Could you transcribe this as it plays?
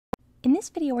In this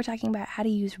video, we're talking about how to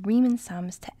use Riemann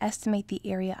sums to estimate the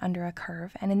area under a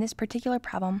curve, and in this particular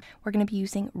problem, we're going to be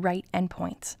using right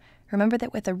endpoints. Remember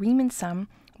that with a Riemann sum,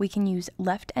 we can use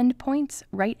left endpoints,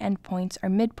 right endpoints, or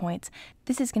midpoints.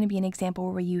 This is going to be an example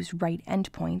where we use right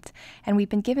endpoints, and we've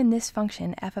been given this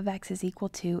function, f of x is equal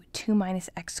to 2 minus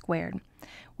x squared.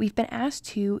 We've been asked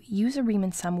to use a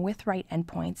Riemann sum with right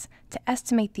endpoints to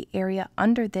estimate the area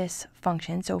under this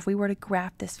function. So if we were to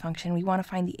graph this function, we want to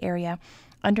find the area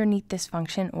underneath this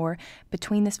function or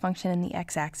between this function and the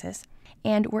x-axis.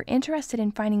 And we're interested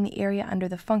in finding the area under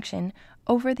the function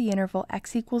over the interval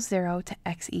x equals 0 to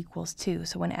x equals 2,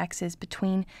 so when x is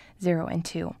between 0 and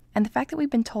 2. And the fact that we've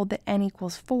been told that n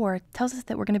equals 4 tells us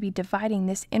that we're going to be dividing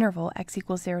this interval, x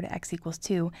equals 0 to x equals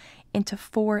 2, into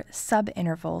 4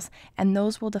 subintervals, and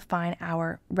those will define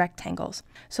our rectangles.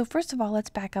 So first of all,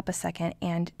 let's back up a second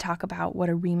and talk about what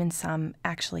a Riemann sum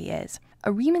actually is.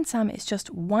 A Riemann sum is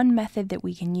just one method that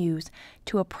we can use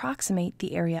to approximate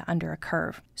the area under a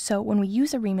curve. So when we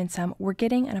use a Riemann sum, we're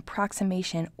getting an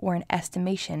approximation or an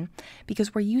estimation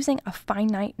because we're using a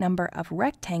finite number of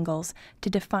rectangles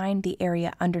to define the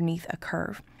area underneath a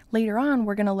curve. Later on,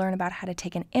 we're going to learn about how to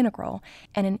take an integral,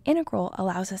 and an integral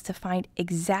allows us to find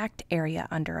exact area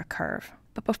under a curve.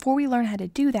 But before we learn how to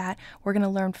do that, we're going to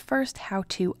learn first how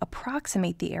to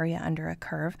approximate the area under a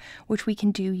curve, which we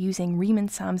can do using Riemann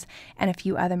sums and a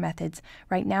few other methods.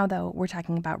 Right now, though, we're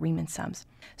talking about Riemann sums.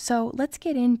 So let's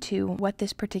get into what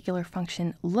this particular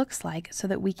function looks like so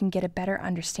that we can get a better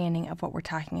understanding of what we're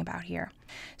talking about here.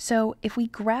 So if we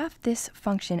graph this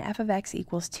function, f of x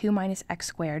equals 2 minus x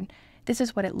squared, this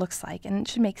is what it looks like, and it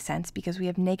should make sense because we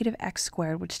have negative x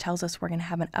squared, which tells us we're going to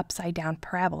have an upside down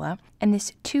parabola, and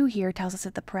this 2 here tells us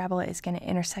that the parabola is going to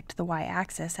intersect the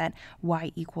y-axis at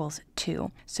y equals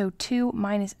 2. So 2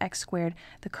 minus x squared,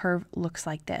 the curve looks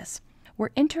like this. We're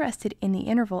interested in the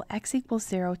interval x equals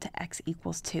 0 to x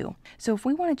equals 2. So if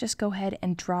we want to just go ahead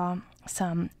and draw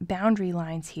some boundary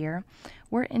lines here,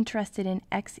 we're interested in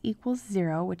x equals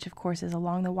 0, which of course is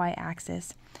along the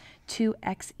y-axis, to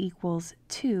x equals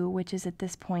 2, which is at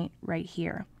this point right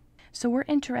here. So we're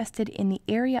interested in the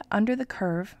area under the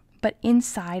curve, but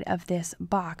inside of this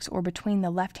box, or between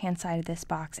the left-hand side of this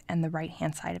box and the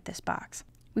right-hand side of this box.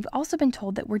 We've also been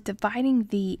told that we're dividing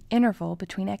the interval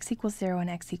between x equals 0 and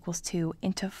x equals 2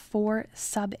 into 4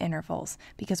 subintervals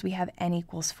because we have n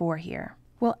equals 4 here.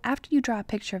 Well, after you draw a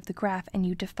picture of the graph and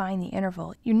you define the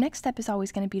interval, your next step is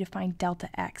always going to be to find delta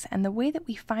x. And the way that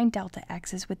we find delta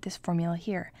x is with this formula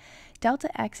here. Delta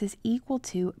x is equal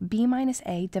to b minus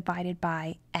a divided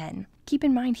by n. Keep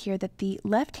in mind here that the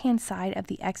left-hand side of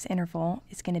the x interval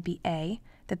is going to be a,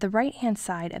 that the right-hand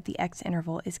side of the x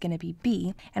interval is going to be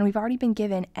b, and we've already been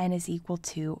given n is equal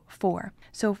to 4.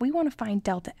 So if we want to find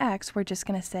delta x, we're just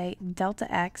going to say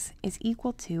delta x is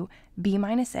equal to b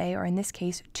minus a, or in this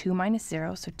case 2 minus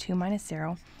 0, so 2 minus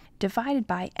 0, divided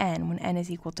by n when n is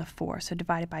equal to 4, so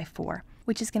divided by 4,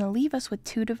 which is going to leave us with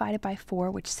 2 divided by 4,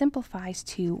 which simplifies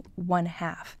to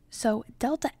 1/2. So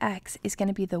delta x is going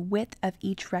to be the width of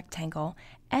each rectangle,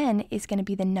 n is going to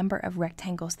be the number of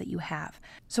rectangles that you have.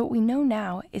 So what we know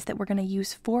now is that we're going to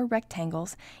use 4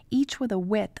 rectangles, each with a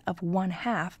width of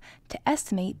 1/2, to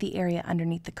estimate the area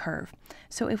underneath the curve.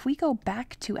 So if we go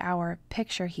back to our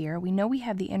picture here, we know we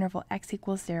have the interval x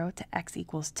equals 0 to x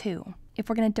equals 2. If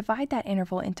we're going to divide that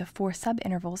interval into 4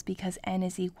 subintervals because n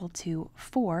is equal to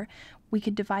 4, we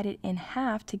could divide it in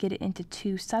half to get it into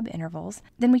 2 subintervals.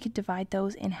 Then we could divide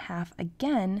those in half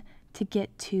again to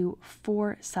get to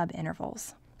 4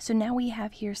 subintervals. So now we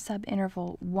have here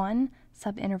subinterval 1,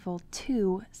 subinterval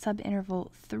 2,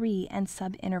 subinterval 3, and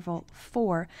subinterval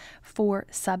 4, 4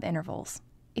 subintervals.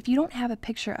 If you don't have a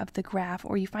picture of the graph,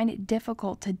 or you find it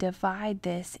difficult to divide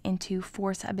this into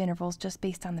 4 subintervals just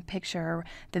based on the picture or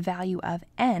the value of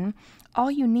n,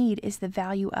 all you need is the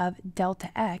value of delta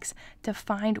x to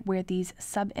find where these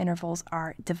subintervals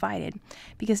are divided.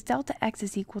 Because delta x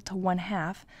is equal to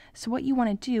 1/2, so what you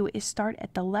want to do is start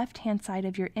at the left-hand side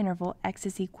of your interval, x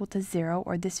is equal to 0,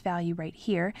 or this value right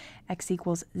here, x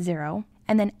equals 0,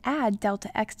 and then add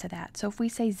delta x to that. So if we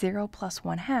say 0 plus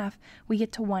 1/2, we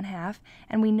get to 1/2,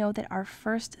 and we know that our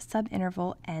first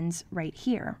subinterval ends right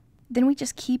here. Then we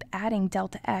just keep adding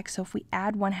delta x, so if we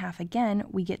add 1/2 again,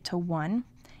 we get to 1.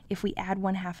 If we add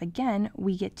 1/2 again,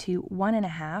 we get to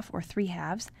 1.5, or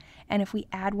 3/2, and if we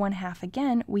add 1/2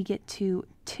 again, we get to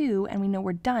 2, and we know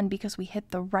we're done because we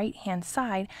hit the right-hand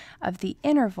side of the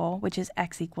interval, which is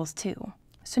x equals 2.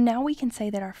 So now we can say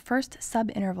that our first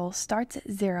subinterval starts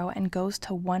at 0 and goes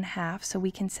to 1/2, so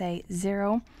we can say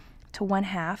 0 to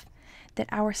 1/2, that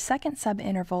our second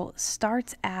subinterval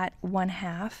starts at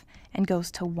 1/2 and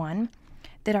goes to 1,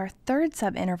 that our third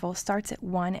subinterval starts at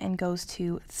 1 and goes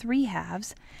to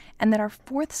 3/2, and that our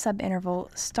fourth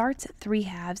subinterval starts at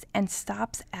 3/2 and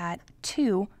stops at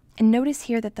 2. And notice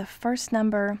here that the first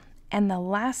number and the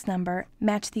last number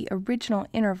match the original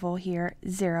interval here,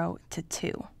 0 to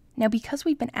 2. Now, because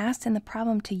we've been asked in the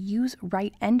problem to use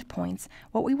right endpoints,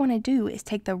 what we want to do is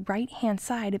take the right-hand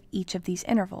side of each of these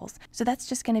intervals. So that's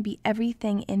just going to be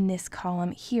everything in this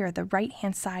column here, the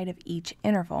right-hand side of each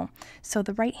interval. So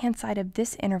the right-hand side of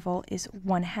this interval is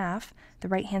 1/2, the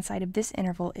right-hand side of this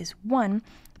interval is 1,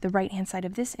 the right-hand side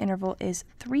of this interval is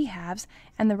 3/2,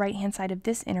 and the right-hand side of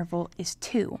this interval is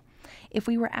 2. If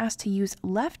we were asked to use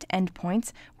left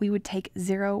endpoints, we would take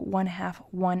 0, 1/2,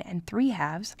 1, and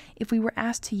 3/2. If we were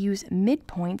asked to use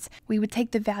midpoints, we would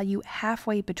take the value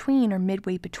halfway between or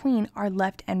midway between our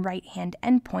left and right hand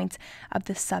endpoints of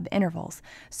the subintervals.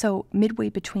 So midway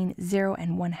between 0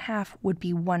 and 1/2 would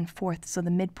be 1/4, so the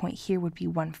midpoint here would be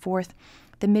 1/4.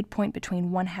 The midpoint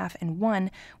between 1/2 and 1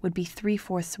 would be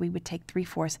 3/4, so we would take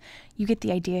 3/4. You get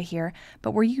the idea here,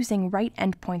 but we're using right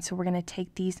endpoints, so we're going to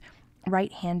take these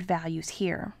right-hand values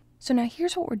here. So now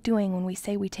here's what we're doing when we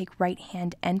say we take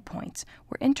right-hand endpoints.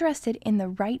 We're interested in the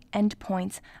right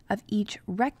endpoints of each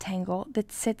rectangle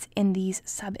that sits in these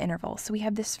subintervals. So we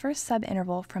have this first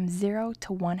subinterval from 0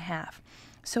 to 1/2.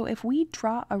 So if we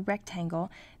draw a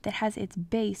rectangle that has its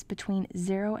base between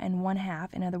 0 and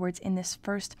 1/2, in other words, in this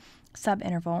first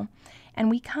subinterval,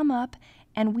 and we come up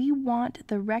and we want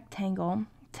the rectangle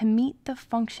to meet the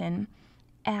function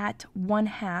at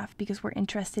 1/2 because we're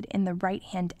interested in the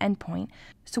right-hand endpoint.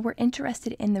 So we're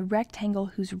interested in the rectangle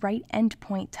whose right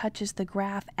endpoint touches the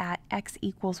graph at x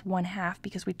equals 1/2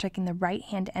 because we're checking the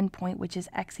right-hand endpoint, which is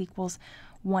x equals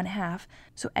 1/2.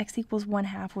 So x equals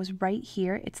 1/2 was right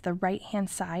here. It's the right-hand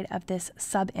side of this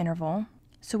subinterval.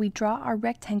 So we draw our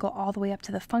rectangle all the way up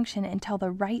to the function until the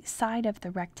right side of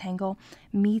the rectangle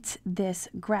meets this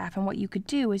graph. And what you could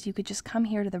do is you could just come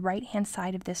here to the right-hand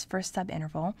side of this first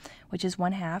subinterval, which is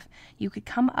 1/2. You could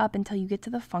come up until you get to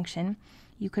the function.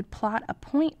 You could plot a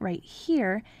point right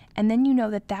here, and then you know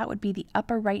that that would be the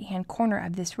upper right-hand corner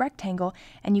of this rectangle,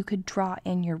 and you could draw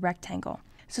in your rectangle.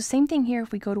 So same thing here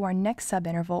if we go to our next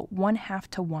subinterval, 1/2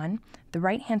 to 1. The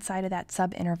right-hand side of that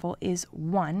subinterval is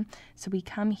 1. So we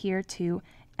come here to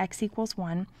x equals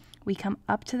 1. We come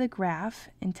up to the graph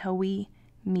until we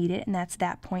meet it, and that's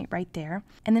that point right there.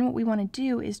 And then what we want to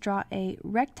do is draw a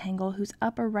rectangle whose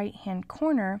upper right-hand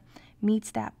corner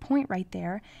meets that point right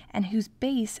there, and whose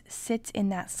base sits in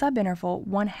that subinterval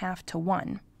 1/2 to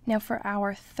 1. Now for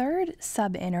our third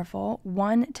subinterval,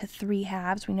 1 to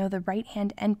 3/2, we know the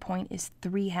right-hand endpoint is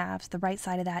 3/2. The right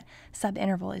side of that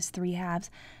subinterval is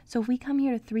 3/2. So if we come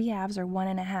here to 3/2 or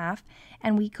 1.5,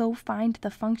 and we go find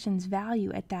the function's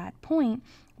value at that point,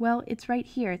 well, it's right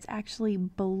here. It's actually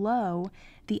below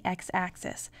the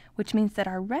x-axis, which means that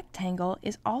our rectangle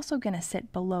is also going to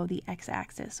sit below the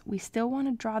x-axis. We still want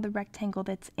to draw the rectangle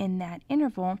that's in that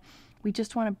interval. We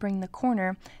just want to bring the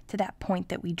corner to that point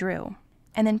that we drew.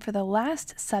 And then for the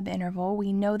last subinterval,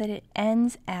 we know that it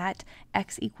ends at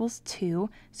x equals 2.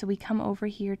 So we come over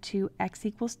here to x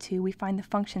equals 2. We find the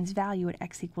function's value at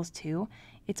x equals 2.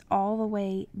 It's all the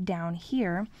way down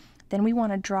here. Then we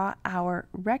want to draw our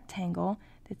rectangle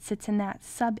that sits in that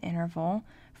subinterval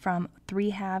from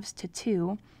 3/2 to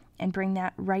 2 and bring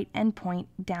that right endpoint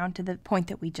down to the point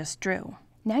that we just drew.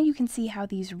 Now you can see how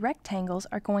these rectangles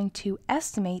are going to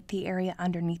estimate the area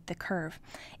underneath the curve.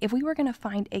 If we were going to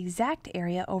find exact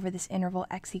area over this interval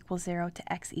x equals 0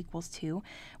 to x equals 2,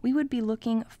 we would be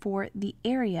looking for the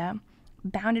area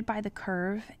bounded by the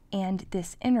curve and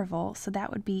this interval. So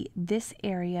that would be this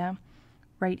area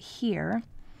right here.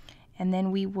 And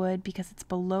then we would, because it's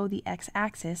below the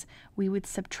x-axis, we would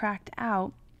subtract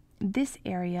out this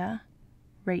area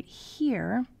right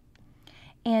here,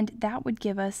 and that would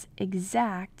give us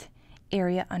exact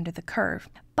area under the curve.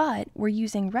 But we're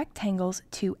using rectangles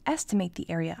to estimate the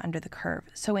area under the curve.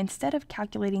 So instead of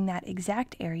calculating that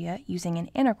exact area using an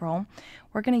integral,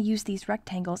 we're going to use these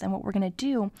rectangles, and what we're going to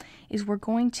do is we're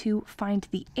going to find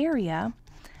the area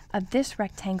of this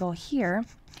rectangle here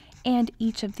and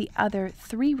each of the other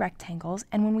 3 rectangles.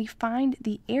 And when we find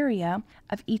the area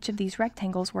of each of these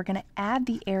rectangles, we're going to add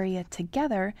the area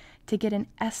together to get an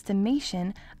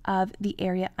estimation of the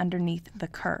area underneath the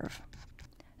curve.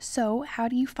 So how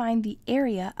do you find the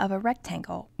area of a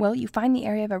rectangle? Well, you find the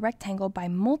area of a rectangle by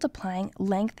multiplying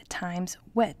length times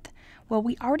width. Well,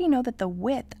 we already know that the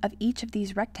width of each of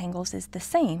these rectangles is the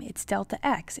same. It's delta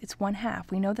x. It's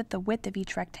 1/2. We know that the width of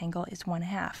each rectangle is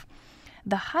 1/2.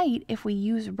 The height, if we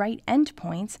use right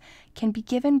endpoints, can be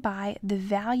given by the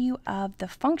value of the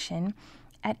function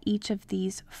at each of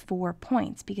these 4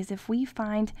 points, because if we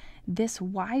find this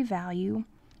y value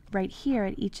right here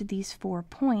at each of these 4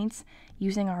 points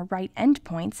using our right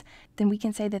endpoints, then we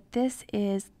can say that this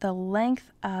is the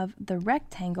length of the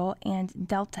rectangle and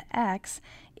delta x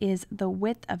is the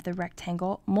width of the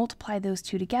rectangle. Multiply those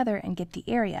two together and get the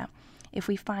area. If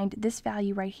we find this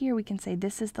value right here, we can say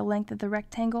this is the length of the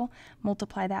rectangle,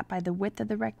 multiply that by the width of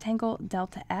the rectangle,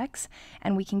 delta x,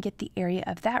 and we can get the area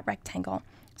of that rectangle.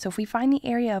 So if we find the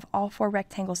area of all 4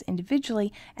 rectangles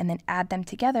individually and then add them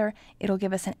together, it'll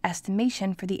give us an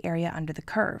estimation for the area under the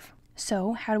curve.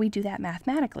 So how do we do that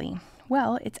mathematically?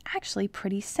 Well, it's actually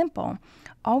pretty simple.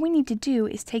 All we need to do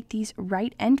is take these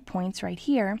right endpoints right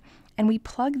here and we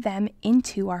plug them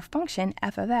into our function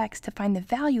f of x to find the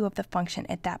value of the function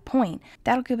at that point.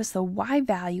 That'll give us the y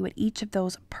value at each of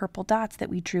those purple dots that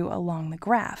we drew along the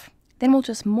graph. Then we'll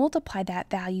just multiply that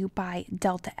value by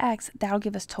delta x. That'll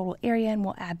give us total area, and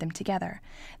we'll add them together.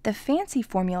 The fancy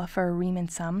formula for a Riemann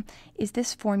sum is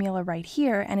this formula right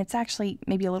here, and it's actually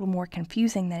maybe a little more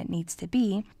confusing than it needs to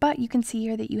be, but you can see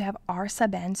here that you have r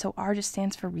sub n, so r just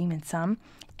stands for Riemann sum.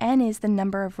 N is the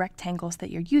number of rectangles that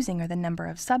you're using, or the number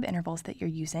of subintervals that you're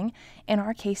using. In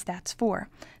our case, that's 4.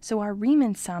 So our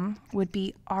Riemann sum would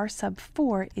be r sub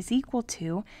 4 is equal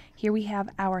to, here we have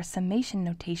our summation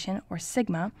notation, or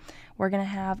sigma. We're going to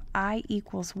have I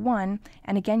equals 1,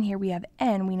 and again here we have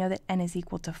n. We know that n is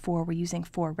equal to 4. We're using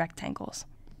 4 rectangles.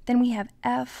 Then we have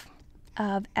f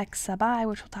of x sub I,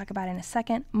 which we'll talk about in a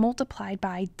second, multiplied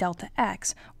by delta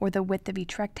x, or the width of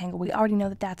each rectangle. We already know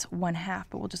that that's 1/2,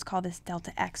 but we'll just call this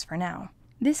delta x for now.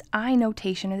 This I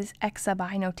notation, or this x sub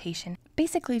I notation,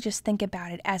 basically just think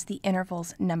about it as the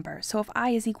interval's number. So if I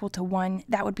is equal to 1,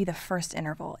 that would be the first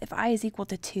interval. If I is equal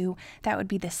to 2, that would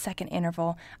be the second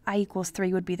interval. I equals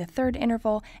 3 would be the third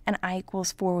interval, and I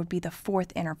equals 4 would be the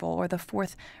fourth interval, or the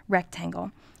fourth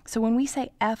rectangle. So when we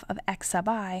say f of x sub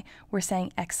I, we're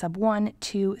saying x sub 1,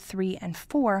 2, 3, and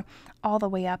 4, all the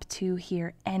way up to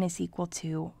here n is equal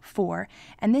to 4.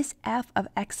 And this f of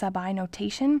x sub I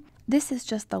notation, this is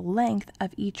just the length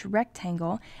of each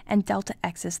rectangle, and delta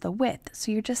x is the width.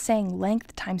 So you're just saying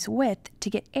length times width to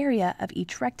get area of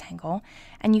each rectangle,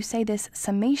 and you say this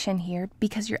summation here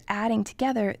because you're adding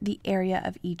together the area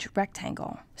of each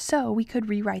rectangle. So we could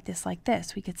rewrite this like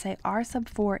this. We could say r sub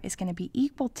 4 is going to be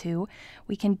equal to,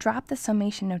 we can drop the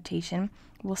summation notation,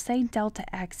 we'll say delta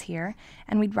x here,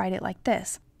 and we'd write it like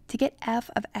this. To get f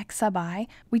of x sub I,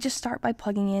 we just start by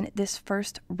plugging in this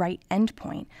first right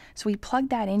endpoint. So we plug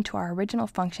that into our original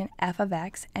function f of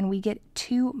x, and we get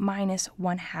 2 minus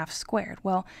 1/2 squared.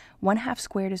 Well, 1/2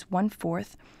 squared is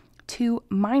 1/4. 2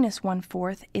 minus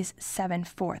 1/4 is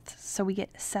 7/4. So we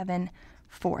get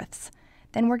 7/4.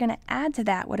 Then we're going to add to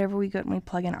that whatever we get when we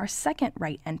plug in our second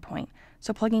right endpoint.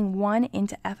 So plugging 1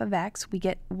 into f of x, we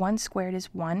get 1 squared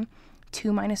is 1.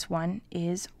 2 minus 1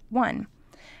 is 1.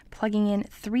 Plugging in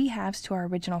 3/2 to our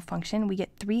original function, we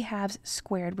get 3/2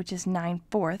 squared, which is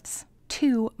 9/4.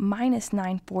 2 minus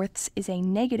 9/4 is a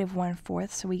negative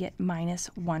 1/4, so we get minus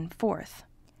 1/4.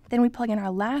 Then we plug in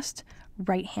our last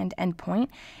right-hand endpoint,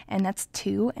 and that's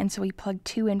 2, and so we plug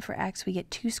 2 in for x, we get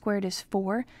 2 squared is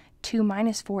 4. 2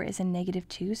 minus 4 is a negative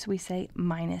 2, so we say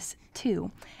minus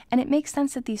 2. And it makes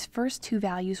sense that these first two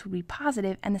values would be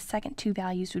positive and the second two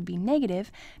values would be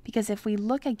negative, because if we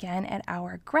look again at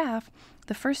our graph,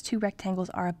 the first two rectangles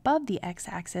are above the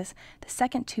x-axis, the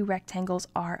second two rectangles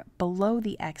are below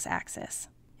the x-axis.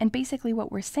 And basically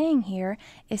what we're saying here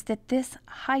is that this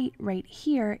height right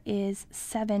here is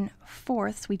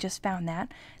 7/4, we just found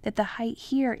that the height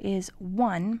here is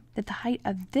 1, that the height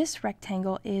of this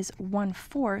rectangle is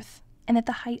 1/4, and that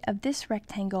the height of this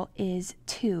rectangle is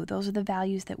 2. Those are the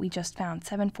values that we just found,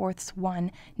 7/4,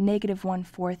 1, negative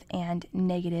 1/4, and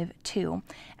negative 2.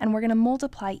 And we're going to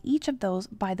multiply each of those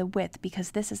by the width,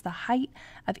 because this is the height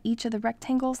of each of the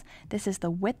rectangles, this is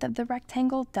the width of the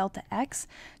rectangle, delta x.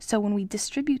 So when we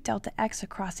distribute delta x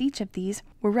across each of these,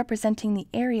 we're representing the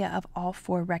area of all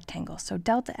 4 rectangles. So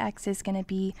delta x is going to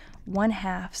be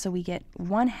 1/2, so we get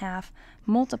 1/2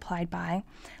 multiplied by,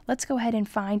 let's go ahead and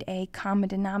find a common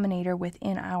denominator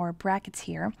within our brackets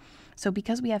here. So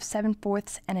because we have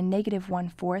 7/4 and a negative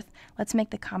 1/4, let's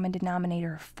make the common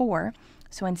denominator 4.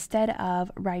 So instead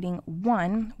of writing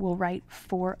 1, we'll write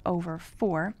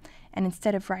 4/4. And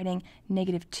instead of writing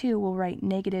negative 2, we'll write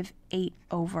negative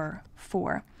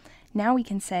 8/4. Now we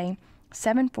can say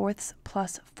 7/4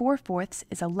 plus 4/4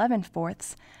 is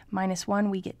 11/4. Minus 1,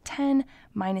 we get 10.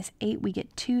 Minus 8, we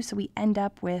get 2. So we end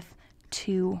up with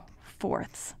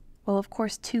 2/4. Well, of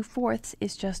course, 2/4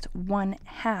 is just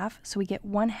 1/2, so we get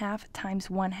 1/2 times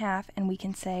 1/2, and we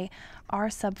can say r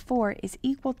sub 4 is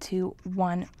equal to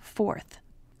 1/4.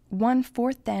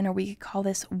 1/4 then, or we could call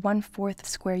this 1/4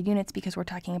 square units because we're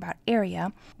talking about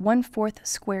area, 1/4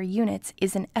 square units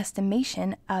is an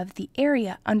estimation of the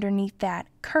area underneath that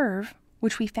curve,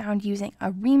 which we found using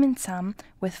a Riemann sum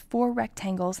with 4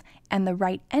 rectangles and the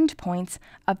right endpoints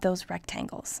of those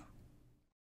rectangles.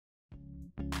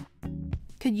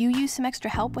 Could you use some extra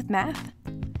help with math?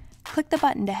 Click the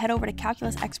button to head over to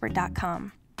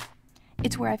calculusexpert.com.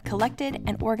 It's where I've collected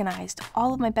and organized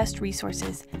all of my best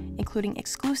resources, including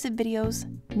exclusive videos,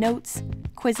 notes,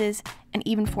 quizzes, and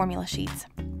even formula sheets.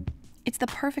 It's the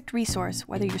perfect resource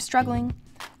whether you're struggling,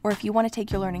 or if you want to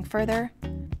take your learning further,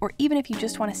 or even if you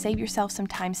just want to save yourself some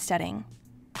time studying.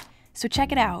 So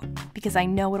check it out, because I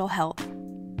know it'll help.